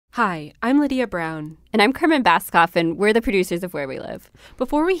Hi, I'm Lydia Brown. And I'm Carmen Baskoff, and we're the producers of Where We Live.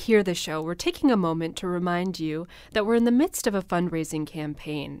 Before we hear the show, we're taking a moment to remind you that we're in the midst of a fundraising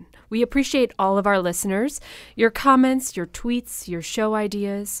campaign. We appreciate all of our listeners, your comments, your tweets, your show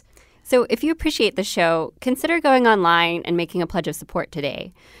ideas. So if you appreciate the show, consider going online and making a pledge of support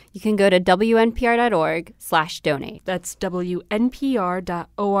today. You can go to wnpr.org/donate. That's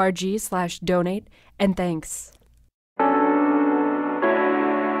wnpr.org/donate, and thanks.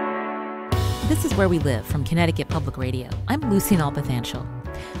 This is Where We Live from Connecticut Public Radio. I'm Lucy Nalpathanchel.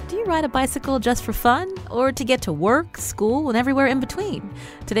 Do you ride a bicycle just for fun or to get to work, school, and everywhere in between?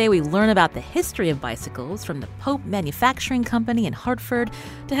 Today we learn about the history of bicycles from the Pope Manufacturing Company in Hartford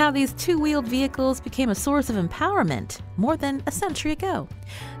to how these two-wheeled vehicles became a source of empowerment more than a century ago.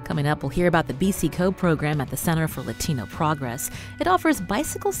 Coming up, we'll hear about the BC Code program at the Center for Latino Progress. It offers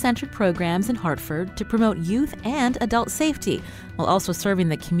bicycle-centered programs in Hartford to promote youth and adult safety, while also serving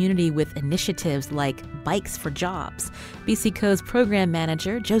the community with initiatives like Bikes for Jobs. BC Code's program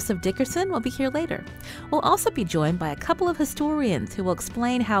manager, Joseph Dickerson, will be here later. We'll also be joined by a couple of historians who will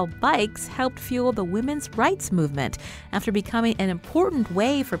explain how bikes helped fuel the women's rights movement after becoming an important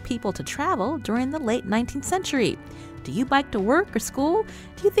way for people to travel during the late 19th century. Do you bike to work or school?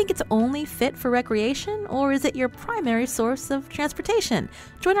 Do you think it's only fit for recreation, or is it your primary source of transportation?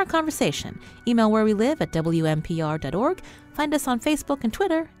 Join our conversation. Email wherewelive@wnpr.org. Find us on Facebook and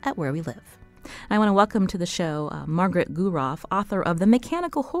Twitter at Where We Live. I want to welcome to the show Margaret Guroff, author of The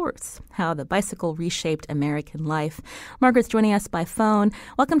Mechanical Horse, How the Bicycle Reshaped American Life. Margaret's joining us by phone.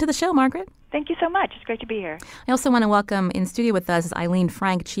 Welcome to the show, Margaret. Thank you so much. It's great to be here. I also want to welcome in studio with us is Eileen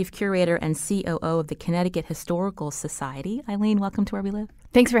Frank, Chief Curator and COO of the Connecticut Historical Society. Eileen, welcome to Where We Live.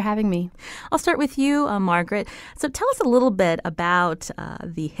 Thanks for having me. I'll start with you, Margaret. So tell us a little bit about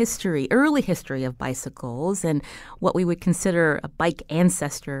the early history of bicycles and what we would consider bike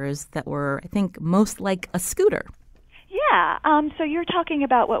ancestors that were, I think, most like a scooter. Yeah. So you're talking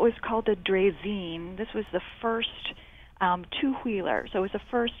about what was called a draisine. This was the first two-wheeler. So it was the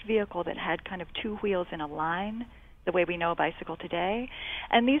first vehicle that had kind of two wheels in a line, the way we know a bicycle today.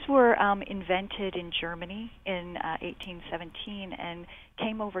 And these were invented in Germany in 1817 and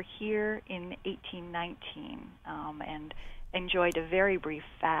came over here in 1819 and enjoyed a very brief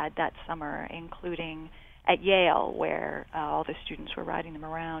fad that summer, including at Yale, where all the students were riding them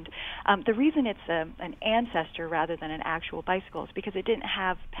around. The reason it's an ancestor rather than an actual bicycle is because it didn't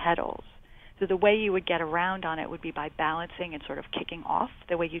have pedals. So the way you would get around on it would be by balancing and sort of kicking off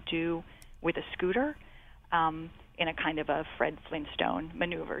the way you do with a scooter in a kind of a Fred Flintstone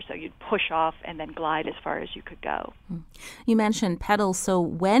maneuver. So you'd push off and then glide as far as you could go. You mentioned pedals. So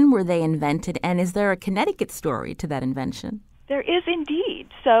when were they invented, and is there a Connecticut story to that invention? There is indeed.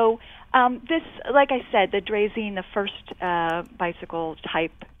 So this, like I said, the draisine, the first bicycle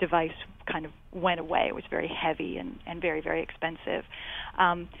type device, kind of went away. It was very heavy and very, very expensive.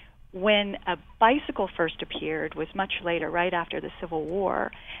 When a bicycle first appeared was much later, right after the Civil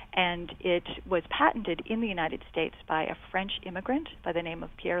War, and it was patented in the United States by a French immigrant by the name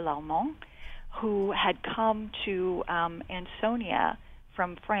of Pierre Lallemand, who had come to Ansonia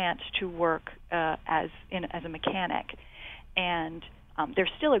from France to work as a mechanic. And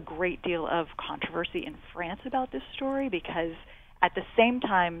there's still a great deal of controversy in France about this story, because at the same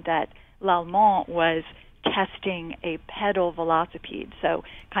time that Lallemand was testing a pedal velocipede, so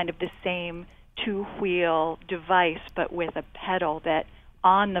kind of the same two-wheel device but with a pedal that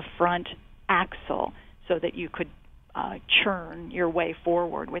on the front axle so that you could churn your way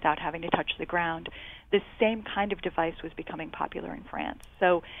forward without having to touch the ground. This same kind of device was becoming popular in France.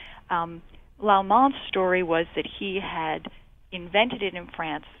 So Lallemand's story was that he had invented it in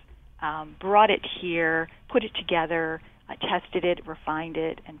France, brought it here, put it together, tested it, refined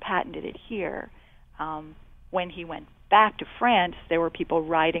it, and patented it here. When he went back to France, there were people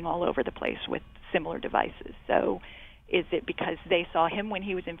riding all over the place with similar devices. So is it because they saw him when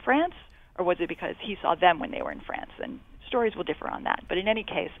he was in France, or was it because he saw them when they were in France? And stories will differ on that. But in any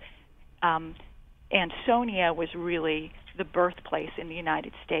case, Ansonia was really the birthplace in the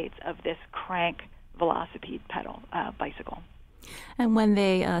United States of this crank velocipede pedal bicycle. And when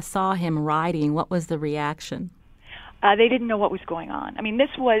they saw him riding, what was the reaction? They didn't know what was going on. I mean,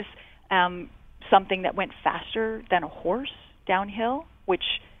 this was something that went faster than a horse downhill,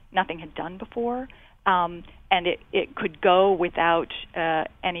 which nothing had done before. And it could go without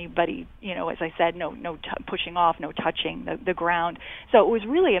anybody, as I said, no pushing off, no touching the ground. So it was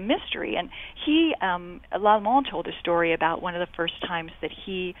really a mystery. And Lallemand told a story about one of the first times that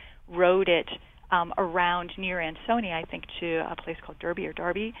he rode it around near Ansonia, I think, to a place called Derby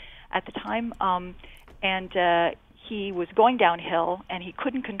at the time. And he was going downhill, and he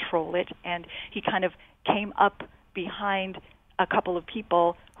couldn't control it, and he kind of came up behind a couple of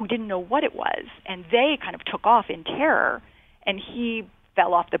people who didn't know what it was, and they kind of took off in terror, and he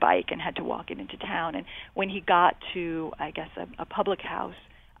fell off the bike and had to walk it into town. And when he got to, I guess, a public house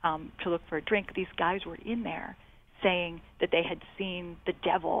to look for a drink, these guys were in there saying that they had seen the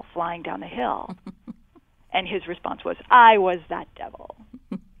devil flying down the hill. And his response was, "I was that devil."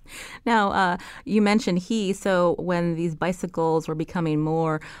 Now, you mentioned so when these bicycles were becoming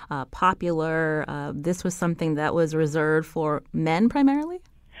more popular, this was something that was reserved for men primarily?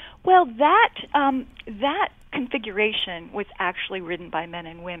 Well, that configuration was actually ridden by men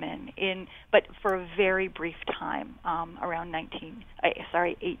and women, but for a very brief time. Around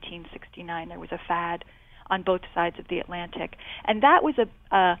 1869, there was a fad on both sides of the Atlantic, and that was it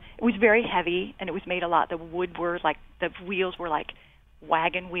was very heavy, and it was made a lot. The wheels were like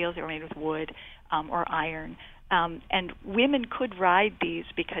wagon wheels. They were made with wood or iron, and women could ride these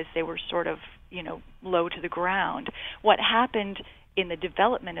because they were sort of low to the ground. What happened in the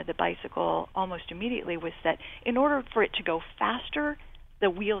development of the bicycle almost immediately was that in order for it to go faster, the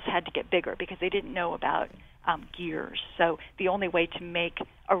wheels had to get bigger because they didn't know about gears. So the only way to make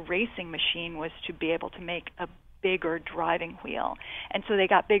a racing machine was to be able to make a bigger driving wheel. And so they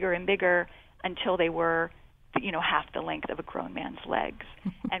got bigger and bigger until they were, half the length of a grown man's legs.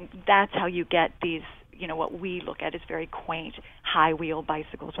 And that's how you get these, what we look at as very quaint high wheel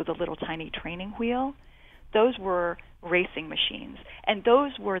bicycles with a little tiny training wheel. Those were racing machines, and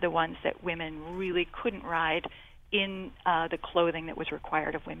those were the ones that women really couldn't ride in the clothing that was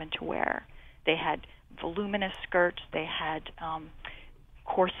required of women to wear. They had voluminous skirts, they had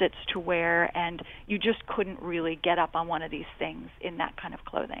corsets to wear, and you just couldn't really get up on one of these things in that kind of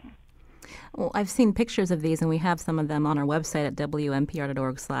clothing. Well, I've seen pictures of these, and we have some of them on our website at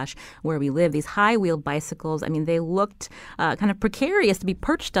WNPR.org/wherewelive. These high-wheeled bicycles, I mean, they looked kind of precarious to be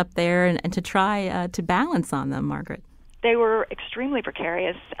perched up there and to try to balance on them, Margaret. They were extremely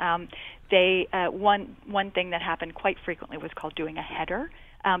precarious. One thing that happened quite frequently was called doing a header,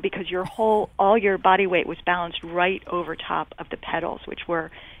 because all your body weight was balanced right over top of the pedals, which were,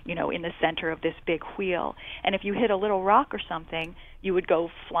 in the center of this big wheel. And if you hit a little rock or something, you would go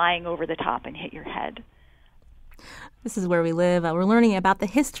flying over the top and hit your head. This is Where We Live. We're learning about the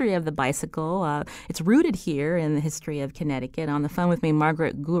history of the bicycle. It's rooted here in the history of Connecticut. On the phone with me,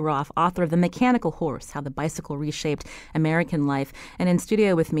 Margaret Guroff, author of The Mechanical Horse, How the Bicycle Reshaped American Life. And in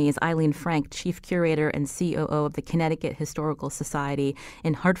studio with me is Eileen Frank, Chief Curator and COO of the Connecticut Historical Society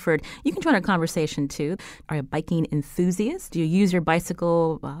in Hartford. You can join our conversation, too. Are you a biking enthusiast? Do you use your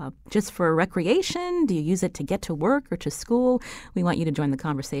bicycle just for recreation? Do you use it to get to work or to school? We want you to join the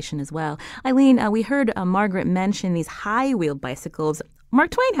conversation as well. Eileen, we heard Margaret mention these high-wheeled bicycles. Mark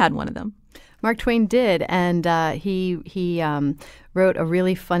Twain had one of them. Mark Twain did, and he wrote a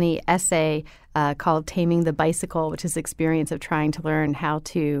really funny essay called Taming the Bicycle, which is the experience of trying to learn how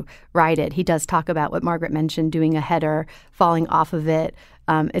to ride it. He does talk about what Margaret mentioned, doing a header, falling off of it.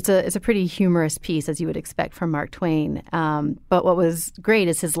 It's a pretty humorous piece, as you would expect from Mark Twain. But what was great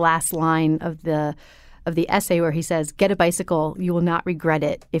is his last line of the essay where he says, "Get a bicycle, you will not regret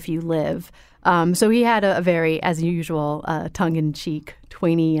it if you live." So he had a very, as usual, tongue-in-cheek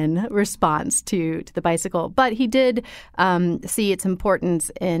Twainian response to the bicycle. But he did see its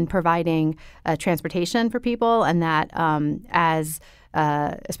importance in providing transportation for people, and that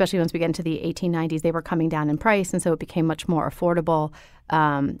especially once we get into the 1890s, they were coming down in price, and so it became much more affordable.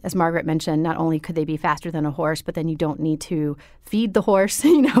 As Margaret mentioned, not only could they be faster than a horse, but then you don't need to feed the horse.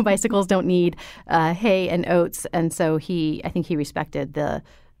 Bicycles don't need hay and oats, and so I think he respected the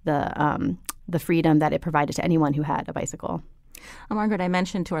freedom that it provided to anyone who had a bicycle. Margaret, I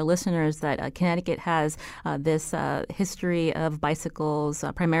mentioned to our listeners that Connecticut has this history of bicycles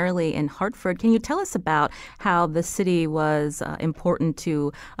primarily in Hartford. Can you tell us about how the city was important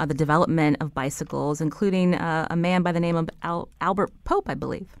to the development of bicycles, including a man by the name of Albert Pope, I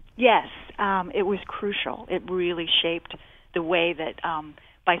believe? Yes, it was crucial. It really shaped the way that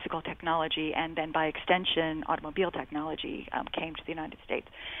bicycle technology and then by extension automobile technology came to the United States.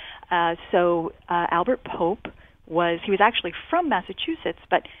 So Albert Pope was actually from Massachusetts,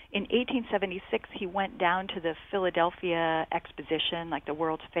 but in 1876 he went down to the Philadelphia Exposition, like the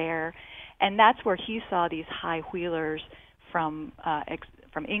World's Fair, and that's where he saw these high wheelers from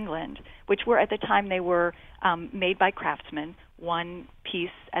England, which were at the time they were made by craftsmen, one piece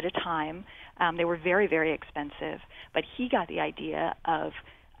at a time. They were very, very expensive, but he got the idea of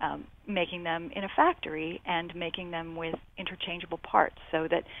making them in a factory and making them with interchangeable parts, so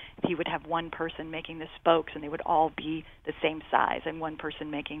that he would have one person making the spokes and they would all be the same size, and one person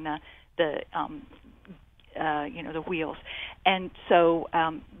making the the wheels. And so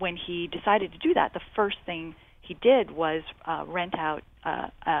when he decided to do that, the first thing he did was rent out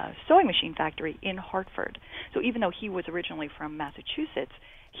a sewing machine factory in Hartford. So even though he was originally from Massachusetts,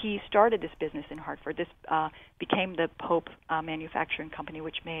 he started this business in Hartford. This became the Pope Manufacturing Company,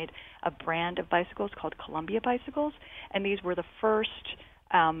 which made a brand of bicycles called Columbia bicycles. And these were the first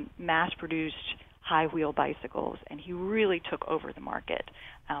mass-produced high-wheel bicycles, and he really took over the market.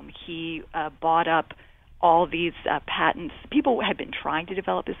 He bought up all these patents. People had been trying to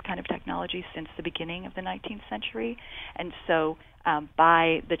develop this kind of technology since the beginning of the 19th century, and so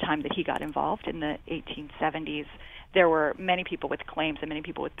by the time that he got involved in the 1870s, there were many people with claims and many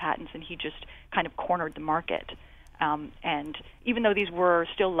people with patents, and he just kind of cornered the market. And even though these were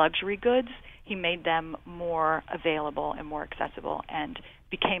still luxury goods, he made them more available and more accessible and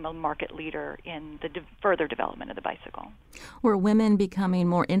became a market leader in the further development of the bicycle. Were women becoming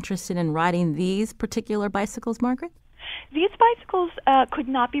more interested in riding these particular bicycles, Margaret? These bicycles could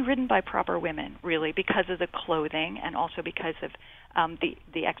not be ridden by proper women, really, because of the clothing and also because of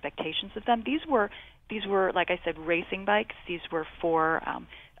the expectations of them. These were, like I said, racing bikes. These were for,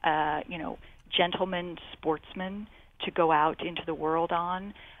 gentlemen, sportsmen to go out into the world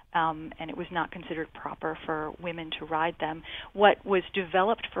on. And it was not considered proper for women to ride them. What was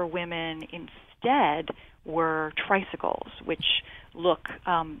developed for women instead were tricycles, which look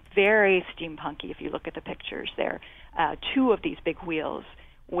very steampunky if you look at the pictures. They're two of these big wheels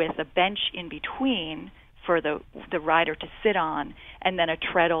with a bench in between for the rider to sit on, and then a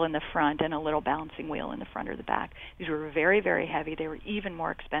treadle in the front and a little balancing wheel in the front or the back. These were very, very heavy. They were even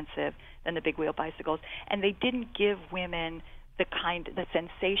more expensive than the big wheel bicycles, and they didn't give women the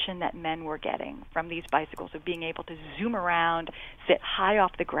sensation that men were getting from these bicycles of being able to zoom around, sit high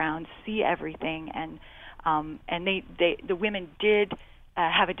off the ground, see everything, and the women did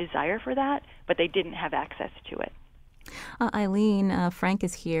have a desire for that, but they didn't have access to it. Eileen Frank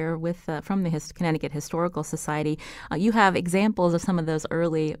is here from the Connecticut Historical Society. You have examples of some of those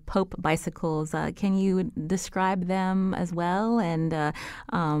early Pope bicycles. Can you describe them as well? And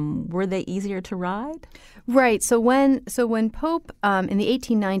were they easier to ride? Right. So when Pope in the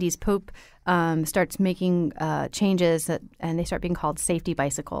 1890s, Pope starts making changes and they start being called safety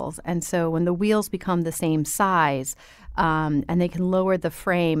bicycles. And so when the wheels become the same size, and they can lower the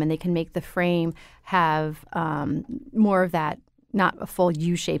frame, and they can make the frame have more of that, not a full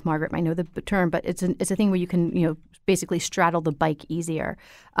U shape. Margaret might know the term, but it's a thing where you can basically straddle the bike easier.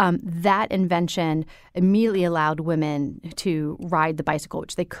 That invention immediately allowed women to ride the bicycle,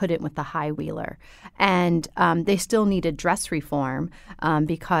 which they couldn't with the high wheeler, and they still needed dress reform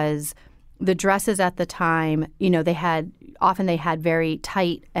because the dresses at the time, they had very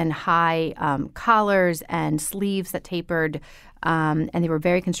tight and high collars and sleeves that tapered, and they were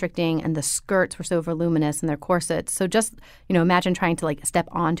very constricting, and the skirts were so voluminous and their corsets. So just, imagine trying to step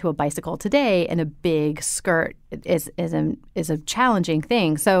onto a bicycle today in a big skirt is a challenging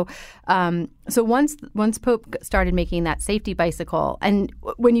thing. So once Pope started making that safety bicycle, and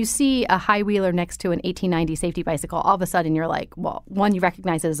when you see a high wheeler next to an 1890 safety bicycle, all of a sudden you're like, well, one, you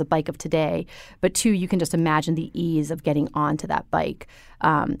recognize it as a bike of today, but two, you can just imagine the ease of getting onto that bike.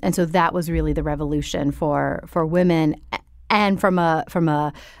 And so that was really the revolution for women. And from a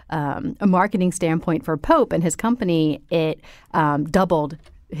marketing standpoint for Pope and his company, it doubled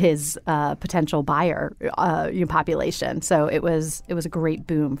his potential buyer population. So it was a great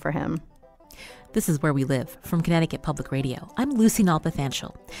boom for him. This is Where We Live from Connecticut Public Radio. I'm Lucy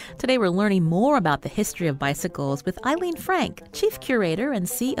Nalpathanchel. Today we're learning more about the history of bicycles with Eileen Frank, Chief Curator and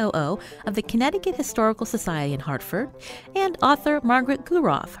COO of the Connecticut Historical Society in Hartford, and author Margaret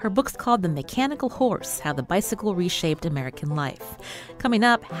Guroff. Her book's called The Mechanical Horse, How the Bicycle Reshaped American Life. Coming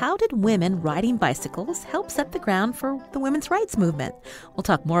up, how did women riding bicycles help set the ground for the women's rights movement? We'll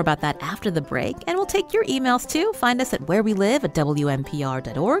talk more about that after the break, and we'll take your emails too. Find us at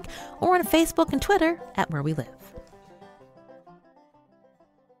wherewelive@WNPR.org or on Facebook and Twitter @Where We Live.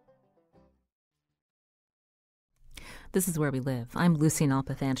 This is Where We Live. I'm Lucy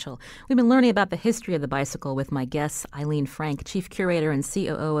Nalpathanchel. We've been learning about the history of the bicycle with my guest, Eileen Frank, Chief Curator and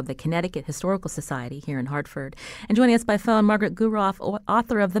COO of the Connecticut Historical Society here in Hartford. And joining us by phone, Margaret Guroff,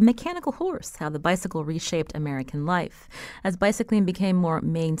 author of The Mechanical Horse, How the Bicycle Reshaped American Life. As bicycling became more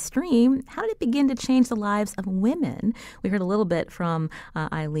mainstream, how did it begin to change the lives of women? We heard a little bit from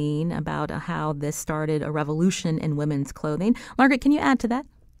Eileen about how this started a revolution in women's clothing. Margaret, can you add to that?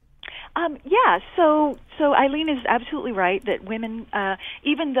 So Eileen is absolutely right that women,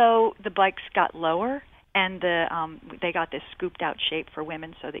 even though the bikes got lower and they got this scooped out shape for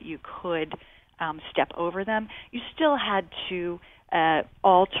women so that you could step over them, you still had to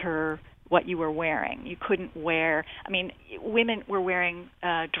alter what you were wearing. You couldn't wear, women were wearing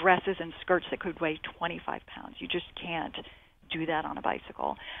dresses and skirts that could weigh 25 pounds. You just can't do that on a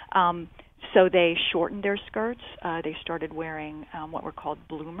bicycle. So they shortened their skirts. They started wearing what were called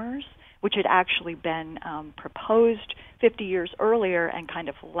bloomers, which had actually been proposed 50 years earlier and kind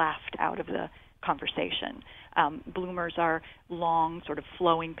of laughed out of the conversation. Bloomers are long, sort of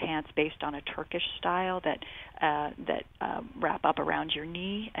flowing pants based on a Turkish style that wrap up around your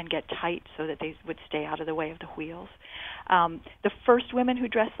knee and get tight so that they would stay out of the way of the wheels. The first women who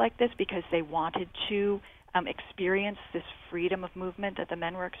dressed like this because they wanted to experience this freedom of movement that the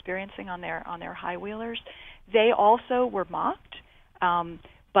men were experiencing on their high wheelers, they also were mocked.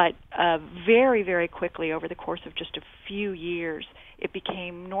 But very, very quickly, over the course of just a few years, it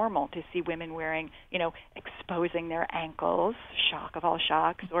became normal to see women wearing, exposing their ankles, shock of all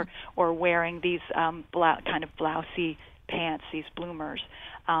shocks, or wearing these kind of blousy pants, these bloomers.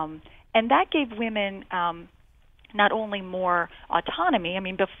 And that gave women not only more autonomy.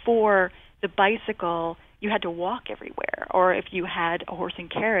 Before the bicycle, you had to walk everywhere, or if you had a horse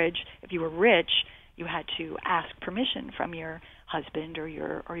and carriage, if you were rich, you had to ask permission from your husband or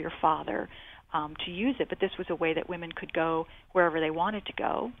your father to use it. But this was a way that women could go wherever they wanted to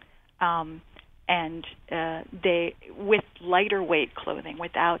go, and they, with lighter weight clothing,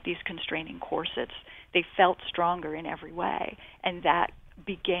 without these constraining corsets, they felt stronger in every way, and that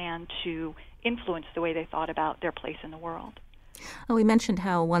began to influence the way they thought about their place in the world. Oh, we mentioned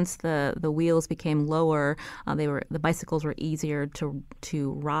how once the wheels became lower, the bicycles were easier to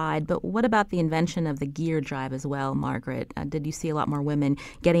ride. But what about the invention of the gear drive as well, Margaret? Did you see a lot more women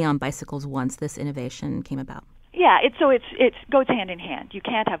getting on bicycles once this innovation came about? Yeah, it goes hand in hand. You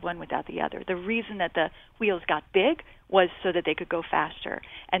can't have one without the other. The reason that the wheels got big was so that they could go faster.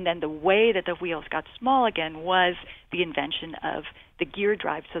 And then the way that the wheels got small again was the invention of the gear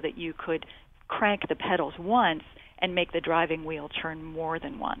drive so that you could crank the pedals once and make the driving wheel turn more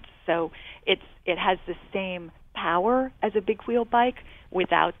than once. So it has the same power as a big wheel bike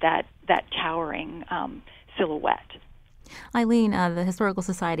without that towering silhouette. Eileen, the Historical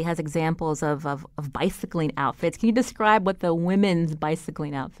Society has examples of bicycling outfits. Can you describe what the women's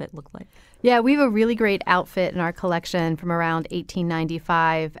bicycling outfit looked like? Yeah, we have a really great outfit in our collection from around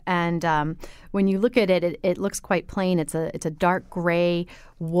 1895, and when you look at it, it looks quite plain. It's a dark gray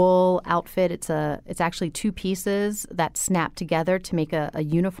wool outfit. It's actually two pieces that snap together to make a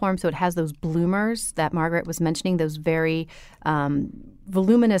uniform. So it has those bloomers that Margaret was mentioning, those very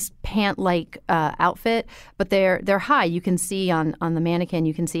voluminous pant-like outfit, but they're high. You can see on the mannequin,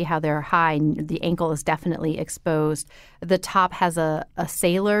 you can see how they're high, and the ankle is definitely exposed. The top has a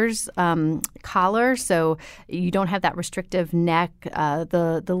sailor's collar, so you don't have that restrictive neck.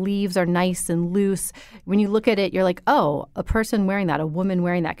 The leaves are nice and loose. When you look at it, you're like, oh, a person wearing that, a woman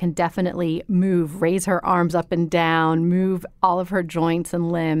wearing that can definitely move, raise her arms up and down, move all of her joints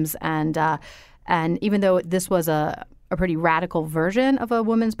and limbs. And even though this was a pretty radical version of a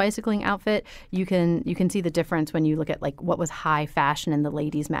woman's bicycling outfit, you can see the difference when you look at like what was high fashion in the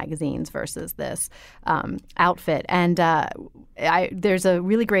ladies' magazines versus this outfit. And there's a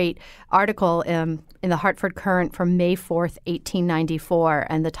really great article in the Hartford Courant from May 4th, 1894,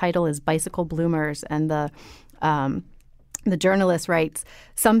 and the title is "Bicycle Bloomers." And the journalist writes,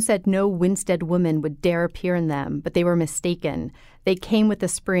 "Some said no Winstead woman would dare appear in them, but they were mistaken. They came with the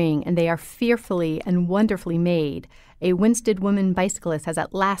spring, and they are fearfully and wonderfully made. A Winstead woman bicyclist has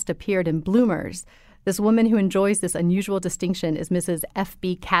at last appeared in bloomers. This woman who enjoys this unusual distinction is Mrs.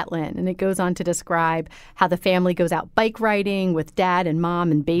 F.B. Catlin." And it goes on to describe how the family goes out bike riding with dad and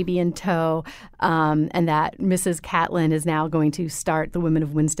mom and baby in tow, and that Mrs. Catlin is now going to start the women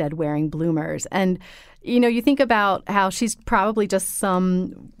of Winstead wearing bloomers. And you think about how she's probably just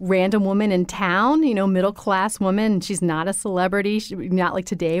some random woman in town, middle-class woman. She's not a celebrity, not like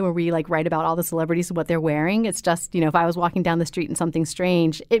today where we write about all the celebrities and what they're wearing. It's just, if I was walking down the street and something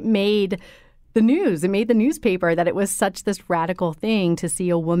strange, it made the news. It made the newspaper that it was such this radical thing to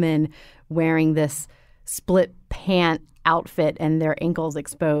see a woman wearing this split pant outfit and their ankles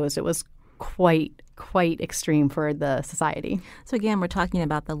exposed. It was quite extreme for the society. So again, we're talking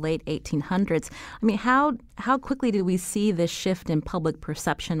about the late 1800s. How quickly did we see this shift in public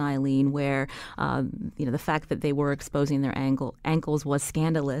perception, Eileen, where the fact that they were exposing their ankles was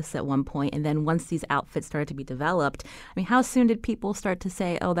scandalous at one point, and then once these outfits started to be developed, how soon did people start to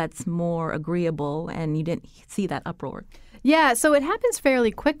say, "Oh, that's more agreeable," and you didn't see that uproar? Yeah, so it happens fairly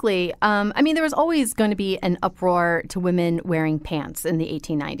quickly. There was always going to be an uproar to women wearing pants in the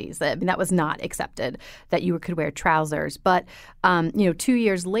 1890s. That was not accepted, that you could wear trousers. But, 2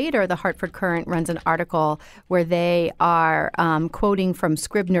 years later, the Hartford Courant runs an article where they are quoting from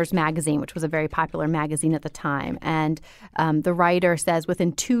Scribner's magazine, which was a very popular magazine at the time. And the writer says,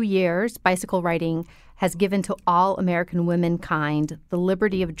 within 2 years, bicycle riding has given to all American womankind the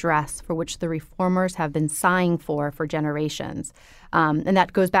liberty of dress for which the reformers have been sighing for generations. And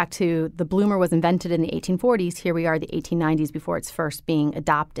that goes back to the bloomer was invented in the 1840s. Here we are, the 1890s, before it's first being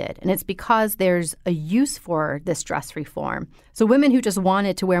adopted. And it's because there's a use for this dress reform. So women who just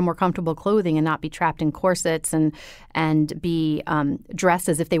wanted to wear more comfortable clothing and not be trapped in corsets and be dressed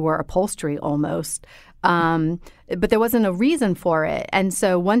as if they were upholstery almost. But there wasn't a reason for it. And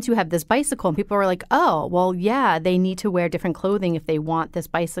so once you have this bicycle, and people are like, oh, well, yeah, they need to wear different clothing if they want this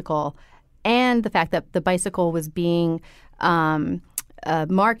bicycle. And the fact that the bicycle was being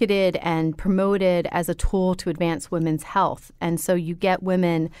marketed and promoted as a tool to advance women's health. And so you get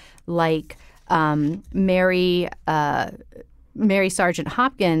women like Mary Sargent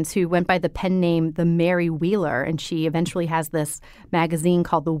Hopkins, who went by the pen name The Mary Wheeler, and she eventually has this magazine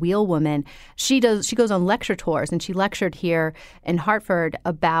called The Wheel Woman. She goes on lecture tours, and she lectured here in Hartford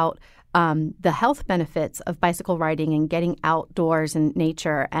about the health benefits of bicycle riding and getting outdoors in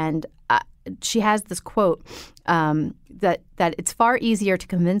nature. And she has this quote that it's far easier to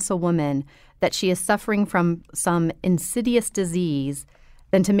convince a woman that she is suffering from some insidious disease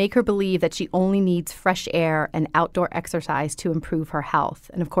than to make her believe that she only needs fresh air and outdoor exercise to improve her health.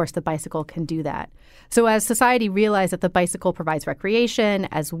 And of course, the bicycle can do that. So as society realized that the bicycle provides recreation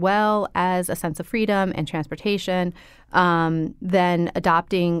as well as a sense of freedom and transportation, then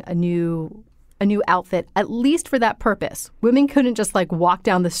adopting a new outfit, at least for that purpose. Women couldn't just walk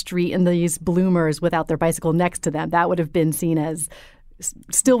down the street in these bloomers without their bicycle next to them. That would have been seen as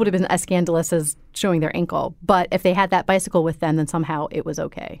still would have been as scandalous as showing their ankle. But if they had that bicycle with them, then somehow it was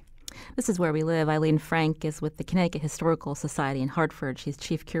okay. This is Where We Live. Eileen Frank is with the Connecticut Historical Society in Hartford. She's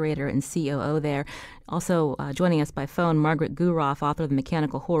chief curator and COO there. Also joining us by phone, Margaret Guroff, author of The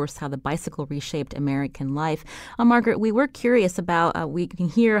Mechanical Horse, How the Bicycle Reshaped American Life. Margaret, we were curious about, we can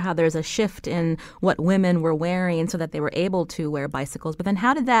hear how there's a shift in what women were wearing so that they were able to wear bicycles. But then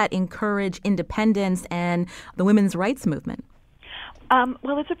how did that encourage independence and the women's rights movement?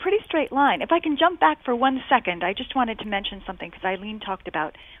 Well, it's a pretty straight line. If I can jump back for 1 second, I just wanted to mention something because Eileen talked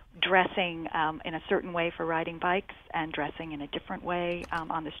about dressing in a certain way for riding bikes and dressing in a different way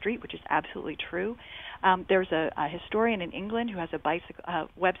on the street, which is absolutely true. There's a historian in England who has a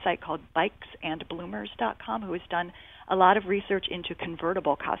website called bikesandbloomers.com who has done a lot of research into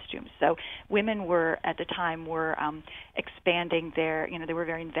convertible costumes. So women were, at the time, expanding they were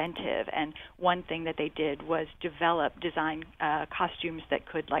very inventive. And one thing that they did was design costumes that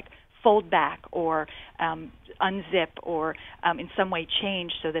could, fold back or unzip or in some way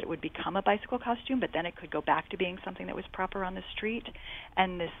change so that it would become a bicycle costume, but then it could go back to being something that was proper on the street.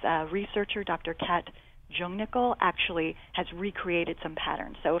 And this researcher, Dr. Kat Jungnickel, actually has recreated some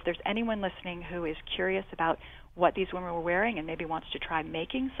patterns. So if there's anyone listening who is curious about what these women were wearing and maybe wants to try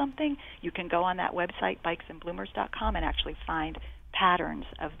making something, you can go on that website, bikesandbloomers.com, and actually find patterns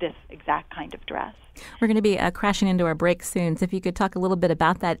of this exact kind of dress. We're going to be crashing into our break soon, so if you could talk a little bit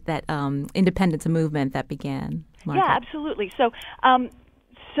about that independence movement that began. Margaret. Yeah, absolutely. So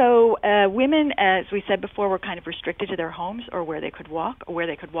women, as we said before, were kind of restricted to their homes or where they could walk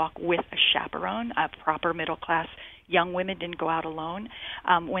with a chaperone. Proper middle-class young women didn't go out alone.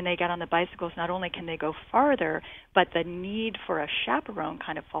 When they get on the bicycles, not only can they go farther, but the need for a chaperone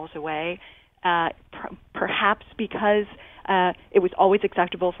kind of falls away, perhaps because it was always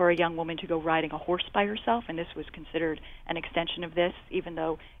acceptable for a young woman to go riding a horse by herself, and this was considered an extension of this, even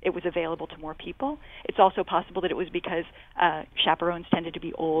though it was available to more people. It's also possible that it was because chaperones tended to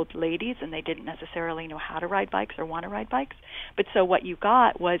be old ladies, and they didn't necessarily know how to ride bikes or want to ride bikes. But so what you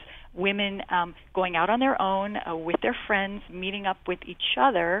got was women going out on their own with their friends, meeting up with each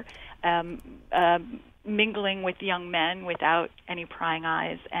other, mingling with young men without any prying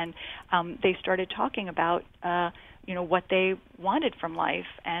eyes, and they started talking about what they wanted from life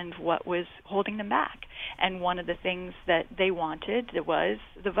and what was holding them back. And one of the things that they wanted was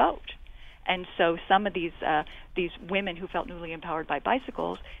the vote. And so some of these women who felt newly empowered by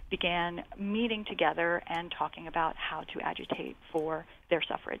bicycles began meeting together and talking about how to agitate for their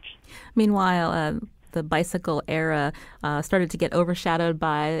suffrage. Meanwhile, the bicycle era started to get overshadowed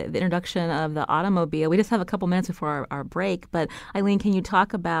by the introduction of the automobile. We just have a couple minutes before our break, but Eileen, can you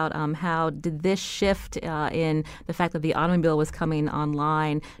talk about how did this shift in the fact that the automobile was coming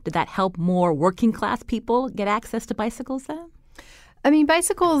online, did that help more working class people get access to bicycles then? I mean,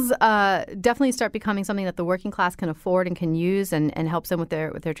 bicycles definitely start becoming something that the working class can afford and can use, and helps them with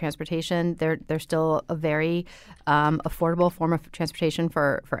their transportation. They're still a very affordable form of transportation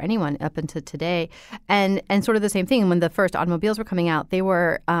for anyone up until today, and sort of the same thing when the first automobiles were coming out. They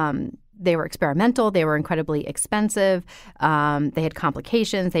were experimental. They were incredibly expensive. They had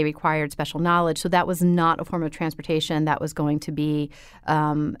complications. They required special knowledge. So that was not a form of transportation that was going to be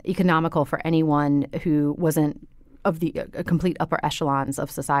economical for anyone who wasn't of the complete upper echelons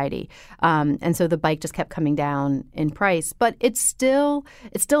of society. And so the bike just kept coming down in price. But it's still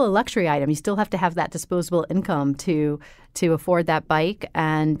a luxury item. You still have to have that disposable income to afford that bike.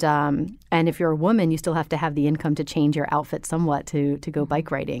 And if you're a woman, you still have to have the income to change your outfit somewhat to go bike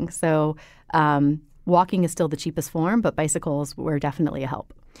riding. So walking is still the cheapest form, but bicycles were definitely a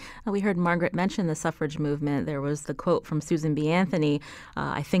help. We heard Margaret mention the suffrage movement. There was the quote from Susan B. Anthony,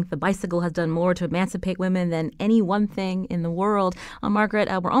 I think the bicycle has done more to emancipate women than any one thing in the world. Margaret,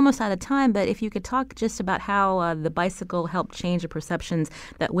 we're almost out of time, but if you could talk just about how the bicycle helped change the perceptions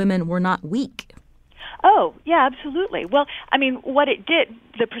that women were not weak. Oh, yeah, absolutely. Well, I mean, what it did,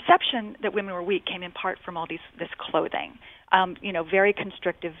 the perception that women were weak came in part from all this clothing. Very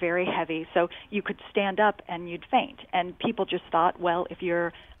constrictive, very heavy, so you could stand up and you'd faint. And people just thought, well, if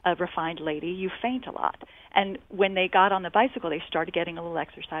you're a refined lady, you faint a lot. And when they got on the bicycle, they started getting a little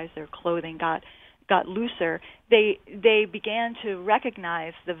exercise. Their clothing got looser. They began to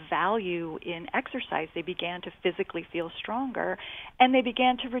recognize the value in exercise. They began to physically feel stronger, and they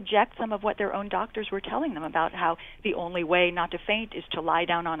began to reject some of what their own doctors were telling them about how the only way not to faint is to lie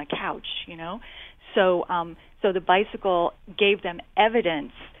down on a couch, So the bicycle gave them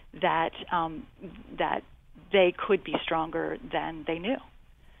evidence that they could be stronger than they knew.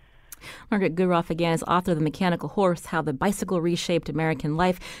 Margaret Guroff, again, is author of The Mechanical Horse, How the Bicycle Reshaped American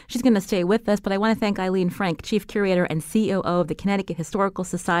Life. She's going to stay with us, but I want to thank Eileen Frank, Chief Curator and COO of the Connecticut Historical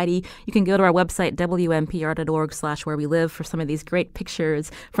Society. You can go to our website, wnpr.org/wherewelive, for some of these great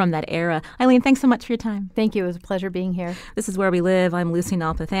pictures from that era. Eileen, thanks so much for your time. Thank you. It was a pleasure being here. This is Where We Live. I'm Lucy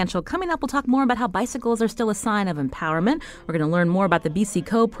Nalpathanchel. Coming up, we'll talk more about how bicycles are still a sign of empowerment. We're going to learn more about the BC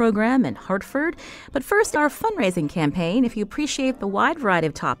Co. program in Hartford. But first, our fundraising campaign. If you appreciate the wide variety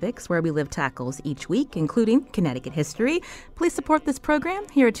of topics Where We Live tackles each week, including Connecticut history, please support this program.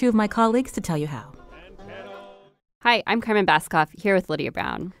 Here are two of my colleagues to tell you how. Hi, I'm Carmen Baskoff, here with Lydia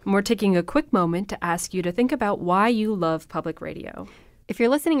Brown. And we're taking a quick moment to ask you to think about why you love public radio. If you're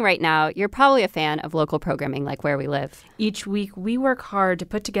listening right now, you're probably a fan of local programming like Where We Live. Each week, we work hard to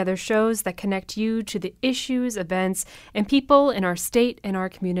put together shows that connect you to the issues, events, and people in our state and our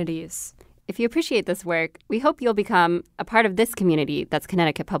communities. If you appreciate this work, we hope you'll become a part of this community that's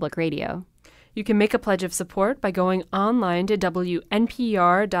Connecticut Public Radio. You can make a pledge of support by going online to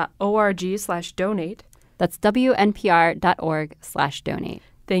wnpr.org/donate. That's wnpr.org/donate.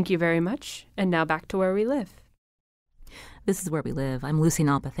 Thank you very much. And now back to Where We Live. This is Where We Live. I'm Lucy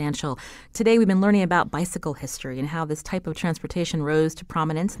Nalpathanchel. Today we've been learning about bicycle history and how this type of transportation rose to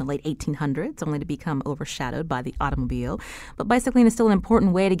prominence in the late 1800s, only to become overshadowed by the automobile. But bicycling is still an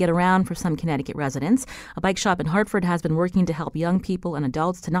important way to get around for some Connecticut residents. A bike shop in Hartford has been working to help young people and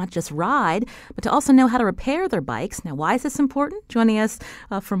adults to not just ride, but to also know how to repair their bikes. Now, why is this important? Joining us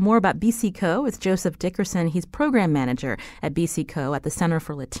for more about BC Co. is Joseph Dickerson. He's program manager at BC Co. at the Center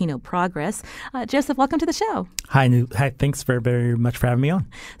for Latino Progress. Joseph, welcome to the show. Hi, thanks very, very much for having me on.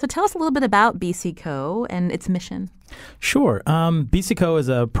 So tell us a little bit about BC Co. and its mission. Sure. BC Co. is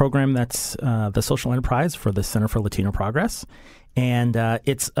a program that's the social enterprise for the Center for Latino Progress. And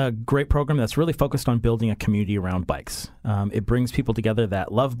it's a great program that's really focused on building a community around bikes. It brings people together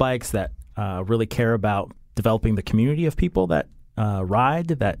that love bikes, that really care about developing the community of people that ride,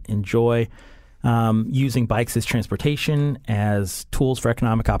 that enjoy using bikes as transportation, as tools for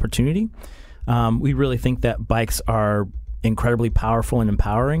economic opportunity. We really think that bikes are incredibly powerful and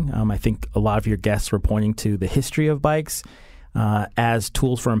empowering. I think a lot of your guests were pointing to the history of bikes as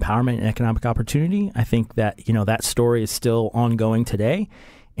tools for empowerment and economic opportunity. I think that, that story is still ongoing today.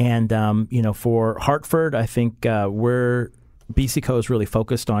 And, for Hartford, I think BC Co. is really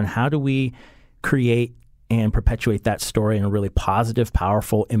focused on how do we create and perpetuate that story in a really positive,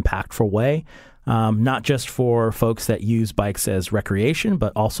 powerful, impactful way. Not just for folks that use bikes as recreation,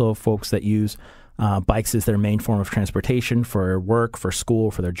 but also folks that use Bikes is their main form of transportation for work, for school,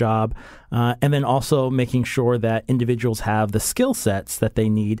 for their job, and then also making sure that individuals have the skill sets that they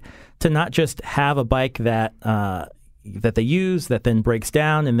need to not just have a bike that they use that then breaks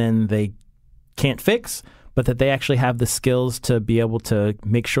down and then they can't fix, but that they actually have the skills to be able to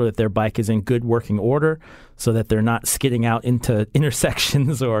make sure that their bike is in good working order so that they're not skidding out into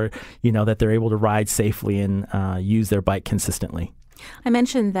intersections or, that they're able to ride safely and use their bike consistently. I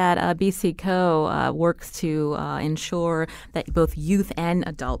mentioned that BC Co. Works to ensure that both youth and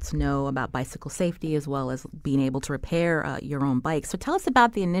adults know about bicycle safety as well as being able to repair your own bike. So tell us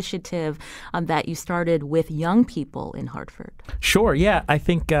about the initiative that you started with young people in Hartford. Sure. Yeah. I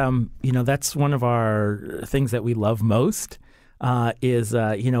think, that's one of our things that we love most. We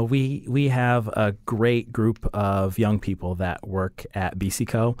have a great group of young people that work at BC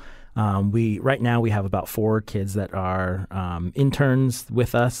Co. Right now we have about 4 kids that are interns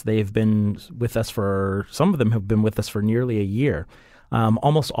with us. They've been with us some of them have been with us for nearly a year.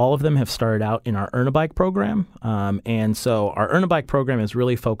 Almost all of them have started out in our Earn a Bike program. And so our Earn a Bike program is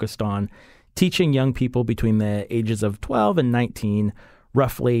really focused on teaching young people between the ages of 12 and 19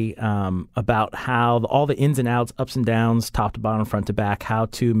 roughly about how all the ins and outs, ups and downs, top to bottom, front to back, how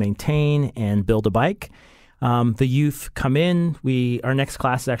to maintain and build a bike. The youth come in. Our next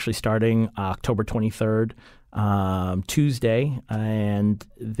class is actually starting October 23rd, Tuesday, and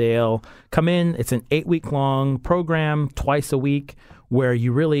they'll come in. It's an 8-week-long program, twice a week, where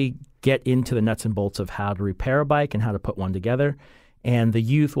you really get into the nuts and bolts of how to repair a bike and how to put one together. And the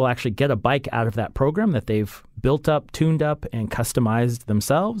youth will actually get a bike out of that program that they've built up, tuned up, and customized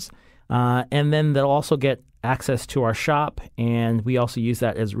themselves. And then they'll also get access to our shop, and we also use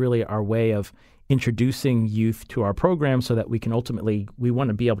that as really our way of introducing youth to our program so that we can we want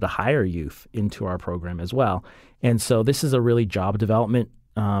to be able to hire youth into our program as well. And so this is a really job development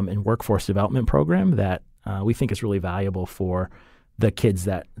and workforce development program that we think is really valuable for the kids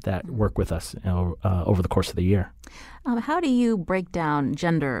that work with us over the course of the year. How do you break down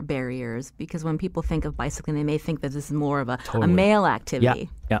gender barriers? Because when people think of bicycling, they may think that this is more of a male activity.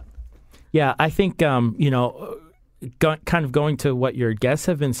 Yeah. I think, kind of going to what your guests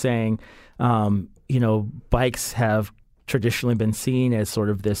have been saying, bikes have traditionally been seen as sort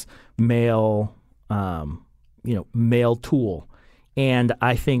of this male tool. And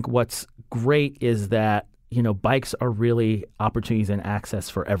I think what's great is that, bikes are really opportunities and access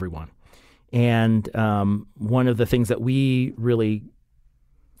for everyone. And one of the things that we really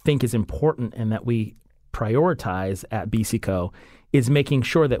think is important and that we prioritize at BC Co. is making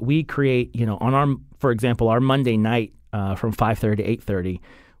sure that we create, for example, our Monday night from 5:30 to 8:30,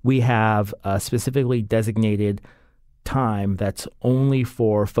 we have a specifically designated time that's only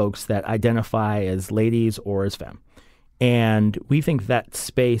for folks that identify as ladies or as femme. And we think that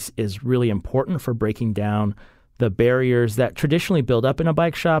space is really important for breaking down the barriers that traditionally build up in a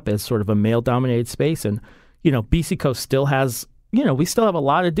bike shop as sort of a male-dominated space. And, BC Co. still has, we still have a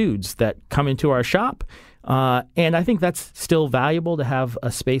lot of dudes that come into our shop. And I think that's still valuable to have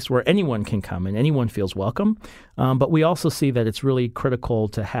a space where anyone can come and anyone feels welcome. But we also see that it's really critical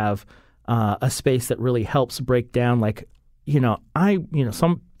to have a space that really helps break down,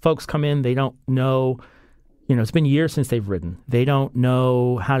 some folks come in, they don't know, it's been years since they've ridden. They don't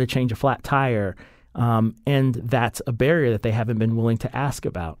know how to change a flat tire. And that's a barrier that they haven't been willing to ask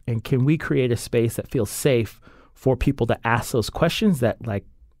about. And can we create a space that feels safe for people to ask those questions that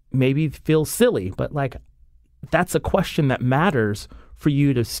maybe feel silly, but that's a question that matters for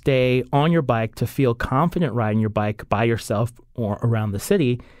you to stay on your bike, to feel confident riding your bike by yourself or around the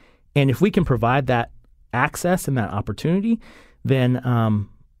city. And if we can provide that access and that opportunity, then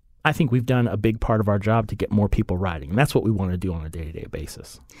I think we've done a big part of our job to get more people riding. And that's what we want to do on a day-to-day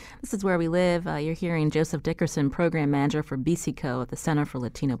basis. This is Where We Live. You're hearing Joseph Dickerson, Program Manager for BC Co. at the Center for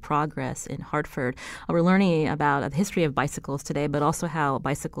Latino Progress in Hartford. We're learning about the history of bicycles today, but also how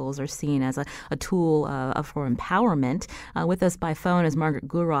bicycles are seen as a tool for empowerment. With us by phone is Margaret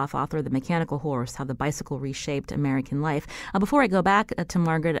Guroff, author of The Mechanical Horse, How the Bicycle Reshaped American Life. Before I go back to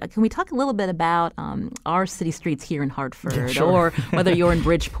Margaret, can we talk a little bit about our city streets here in Hartford, Sure. or whether you're in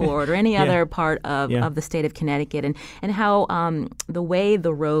Bridgeport or any other part of the state of Connecticut, and how the way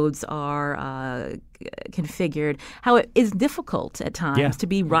the roads are configured, how it is difficult at times to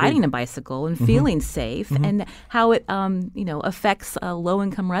be riding a bicycle and feeling safe, and how it affects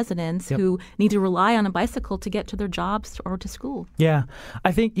low-income residents who need to rely on a bicycle to get to their jobs or to school. Yeah,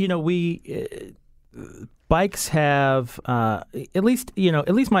 I think bikes have, at least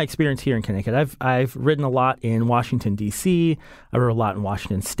my experience here in Connecticut. I've ridden a lot in Washington D.C. I rode a lot in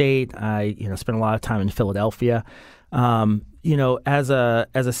Washington State. I spent a lot of time in Philadelphia. As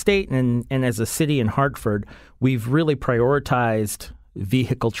a state and as a city in Hartford, we've really prioritized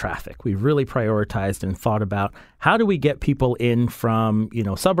vehicle traffic. We've really prioritized and thought about how do we get people in from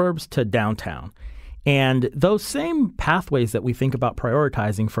suburbs to downtown. And those same pathways that we think about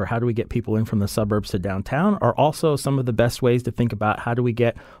prioritizing for how do we get people in from the suburbs to downtown are also some of the best ways to think about how do we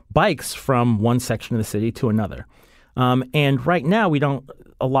get bikes from one section of the city to another. And right now,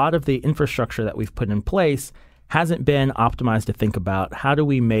 a lot of the infrastructure that we've put in place hasn't been optimized to think about how do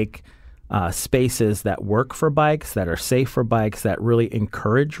we make spaces that work for bikes, that are safe for bikes, that really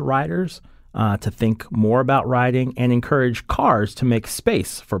encourage riders to think more about riding and encourage cars to make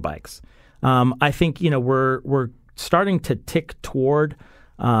space for bikes. I think we're starting to tick toward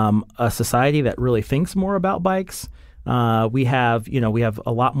a society that really thinks more about bikes. We have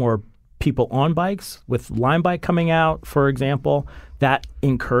a lot more people on bikes with Lime Bike coming out, for example. That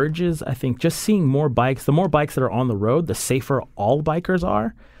encourages, I think, just seeing more bikes. The more bikes that are on the road, the safer all bikers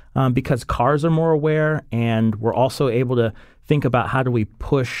are, because cars are more aware, and we're also able to think about how do we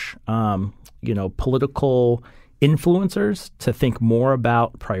push political influencers to think more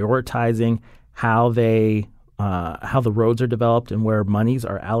about prioritizing how the roads are developed and where monies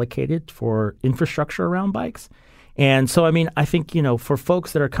are allocated for infrastructure around bikes. And so, I think, for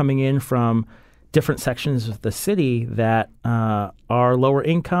folks that are coming in from different sections of the city that are lower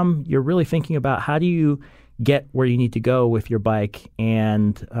income, you're really thinking about how do you get where you need to go with your bike.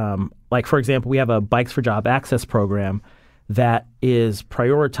 And for example, we have a Bikes for Job Access program that is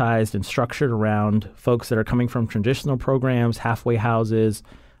prioritized and structured around folks that are coming from transitional programs, halfway houses,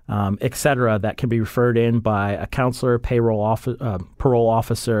 et cetera, that can be referred in by a counselor, parole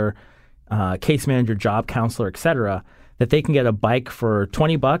officer, case manager, job counselor, et cetera, that they can get a bike for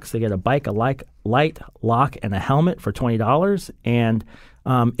 $20. They get a bike, a light, lock, and a helmet for $20. And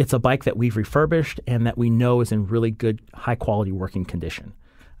it's a bike that we've refurbished and that we know is in really good, high-quality working condition.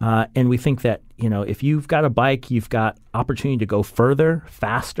 And we think that, if you've got a bike, you've got opportunity to go further,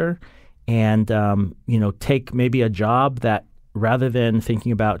 faster, and, take maybe a job that rather than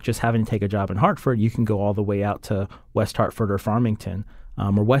thinking about just having to take a job in Hartford, you can go all the way out to West Hartford or Farmington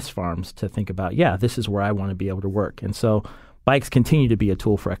or West Farms to think about, this is where I want to be able to work. And so bikes continue to be a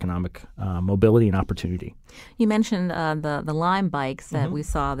tool for economic mobility and opportunity. You mentioned the Lime bikes that we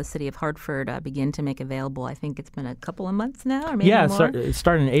saw the city of Hartford begin to make available. I think it's been a couple of months now, or maybe more. It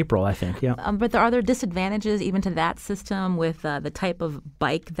started in April, I think. Yeah. But are there disadvantages even to that system with the type of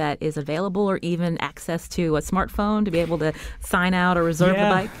bike that is available, or even access to a smartphone to be able to sign out or reserve the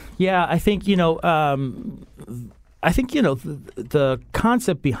bike? Yeah, I think the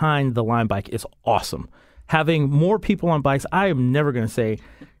concept behind the Lime Bike is awesome. Having more people on bikes, I am never going to say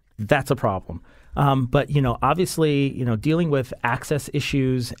that's a problem. But, obviously, dealing with access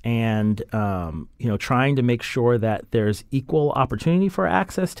issues and, trying to make sure that there's equal opportunity for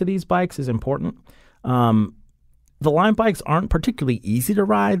access to these bikes is important. The Lime bikes aren't particularly easy to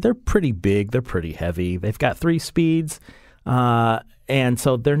ride. They're pretty big. They're pretty heavy. They've got 3 speeds. And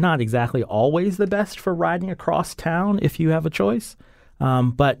so they're not exactly always the best for riding across town if you have a choice.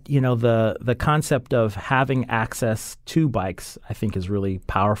 But, the concept of having access to bikes, I think, is really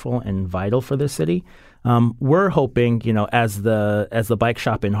powerful and vital for the city. We're hoping, as the bike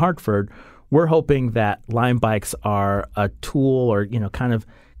shop in Hartford, we're hoping that Lime bikes are a tool or, kind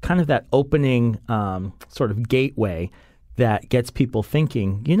of that opening sort of gateway that gets people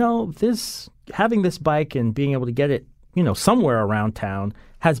thinking, having this bike and being able to get it, somewhere around town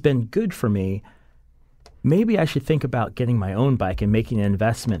has been good for me. Maybe I should think about getting my own bike and making an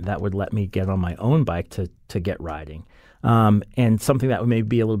investment that would let me get on my own bike to get riding. And something that would maybe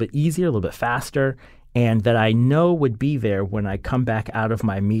be a little bit easier, a little bit faster, and that I know would be there when I come back out of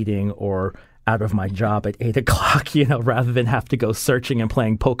my meeting or out of my job at 8 o'clock, rather than have to go searching and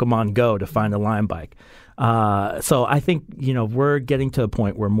playing Pokemon Go to find a Lime bike. So I think, we're getting to a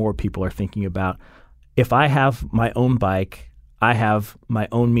point where more people are thinking about, if I have my own bike, I have my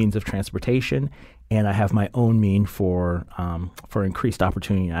own means of transportation, and I have my own mean for increased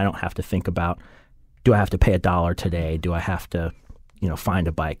opportunity. And I don't have to think about, do I have to pay $1 today? Do I have to, find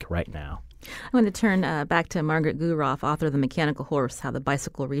a bike right now? I want to turn back to Margaret Guroff, author of The Mechanical Horse, How the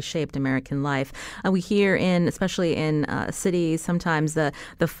Bicycle Reshaped American Life. We hear especially in cities, sometimes the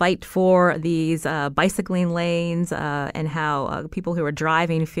fight for these bicycling lanes and how people who are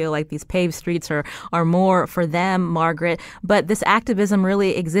driving feel like these paved streets are more for them, Margaret. But this activism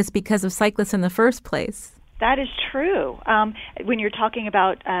really exists because of cyclists in the first place. That is true. When you're talking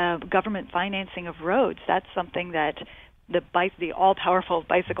about government financing of roads, that's something that the all-powerful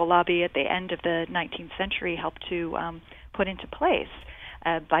bicycle lobby at the end of the 19th century helped to put into place.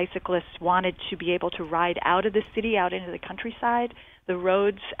 Bicyclists wanted to be able to ride out of the city, out into the countryside. The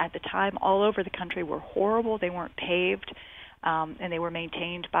roads at the time all over the country were horrible. They weren't paved, and they were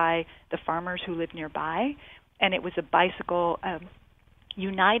maintained by the farmers who lived nearby. And it was a bicycle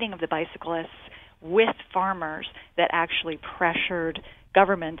uniting of the bicyclists with farmers that actually pressured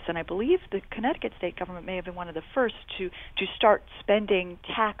governments, and I believe the Connecticut state government may have been one of the first to start spending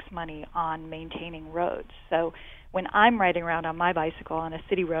tax money on maintaining roads. So when I'm riding around on my bicycle on a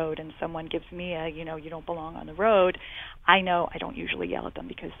city road and someone gives me you don't belong on the road, I know I don't usually yell at them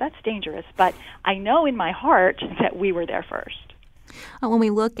because that's dangerous, but I know in my heart that we were there first. When we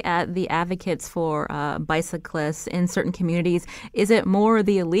look at the advocates for bicyclists in certain communities, is it more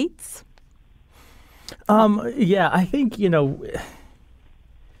the elites? Yeah, I think,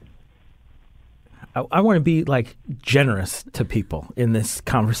 I want to be generous to people in this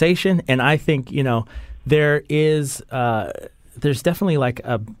conversation. And I think, there's definitely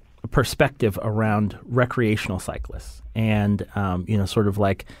a perspective around recreational cyclists and, sort of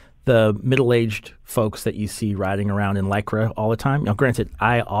like the middle-aged folks that you see riding around in Lycra all the time. Now, granted,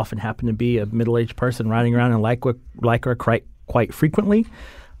 I often happen to be a middle-aged person riding around in Lycra quite frequently.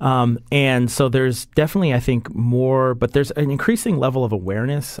 And so there's definitely, I think, more, but there's an increasing level of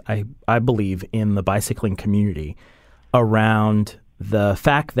awareness, I believe, in the bicycling community around the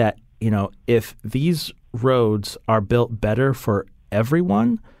fact that, if these roads are built better for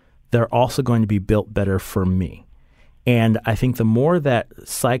everyone, they're also going to be built better for me. And I think the more that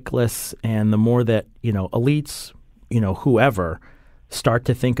cyclists and the more that, elites, whoever, start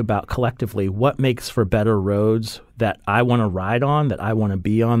to think about collectively what makes for better roads that I want to ride on, that I want to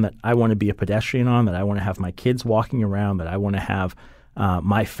be on, that I want to be a pedestrian on, that I want to have my kids walking around, that I want to have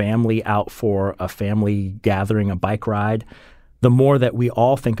my family out for a family gathering, a bike ride, the more that we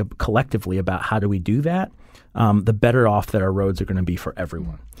all think collectively about how do we do that, the better off that our roads are going to be for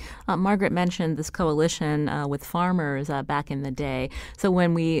everyone. Margaret mentioned this coalition with farmers back in the day. So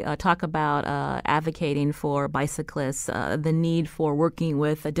when we talk about advocating for bicyclists, the need for working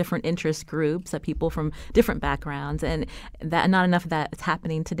with different interest groups, people from different backgrounds, and that not enough of that is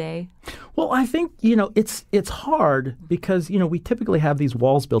happening today? Well, I think, it's hard because, we typically have these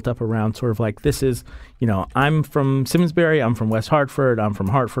walls built up around sort of like this is, I'm from Simsbury, I'm from West Hartford, I'm from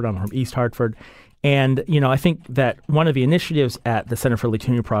Hartford, I'm from East Hartford. And, I think that one of the initiatives at the Center for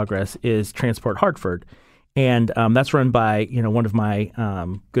Latino Progress is Transport Hartford. And that's run by, one of my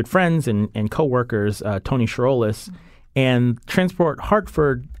good friends and coworkers, Tony Shirolis. Mm-hmm. And Transport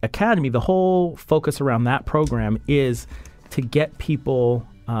Hartford Academy, the whole focus around that program is to get people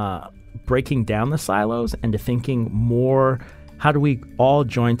breaking down the silos and to thinking more, how do we all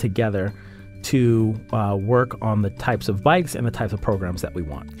join together to work on the types of bikes and the types of programs that we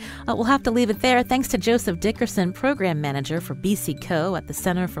want. We'll have to leave it there. Thanks to Joseph Dickerson, Program Manager for BC Co. at the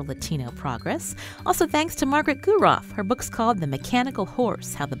Center for Latino Progress. Also thanks to Margaret Guroff. Her book's called The Mechanical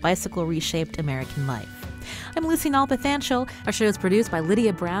Horse, How the Bicycle Reshaped American Life. I'm Lucy Nalpathanchel. Our show is produced by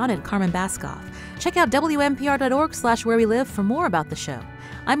Lydia Brown and Carmen Baskoff. Check out WNPR.org/where we live for more about the show.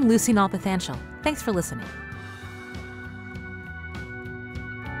 I'm Lucy Nalpathanchel. Thanks for listening.